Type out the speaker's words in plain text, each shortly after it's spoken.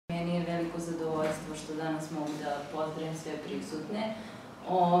zadovoljstvo što danas mogu da pozdravim sve prisutne.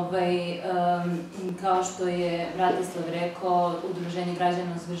 Kao što je Bratislav rekao, Udruženje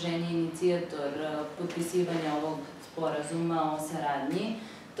građana Osveženje je inicijator potpisivanja ovog sporazuma o saradnji.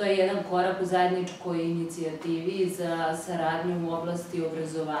 To je jedan korak u zajedničkoj inicijativi za saradnju u oblasti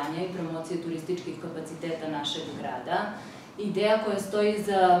obrazovanja i promocije turističkih kapaciteta našeg grada. Ideja koja stoji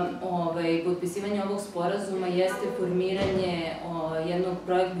za potpisivanje ovog sporazuma jeste formiranje jednog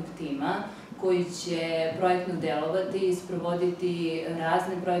projektnog tima koji će projektno delovati i sprovoditi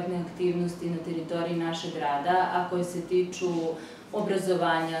razne projektne aktivnosti na teritoriji našeg grada, a koje se tiču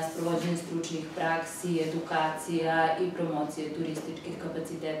obrazovanja, sprovođenja stručnih praksi, edukacija i promocije turističkih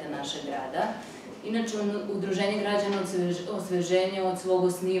kapaciteta našeg grada. Inače, Udruženje građana Osveženja od svog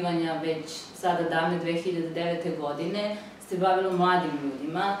osnivanja već sada davne 2009. godine se bavilo mladim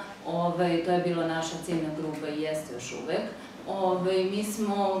ljudima. To je bila naša ciljna grupa i jeste još uvek. Mi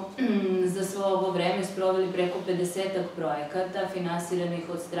smo za svo ovo vreme sproveli preko 50 projekata finansiranih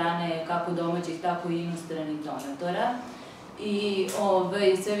od strane kako domaćih, tako i inostranih donatora. I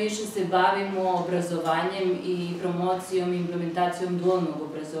sve više se bavimo obrazovanjem i promocijom i implementacijom dualnog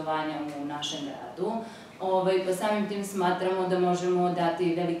obrazovanja u našem gradu. Pa samim tim smatramo da možemo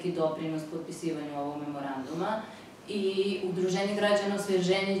dati veliki doprinos potpisivanju ovog memoranduma. I Udruženje građana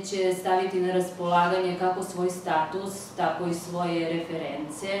Osveženje će staviti na raspolaganje kako svoj status, tako i svoje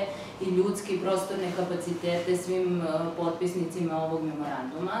reference i ljudske i prostorne kapacitete svim potpisnicima ovog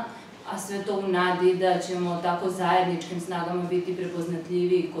memoranduma, a sve to u nadi da ćemo tako zajedničkim snagama biti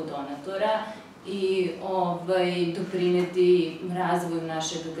prepoznatljiviji kod donatora i doprineti razvoju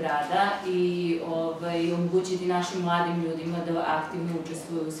našeg grada i omogućiti našim mladim ljudima da aktivno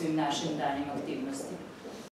učestvuju u svim našim daljim aktivnostima.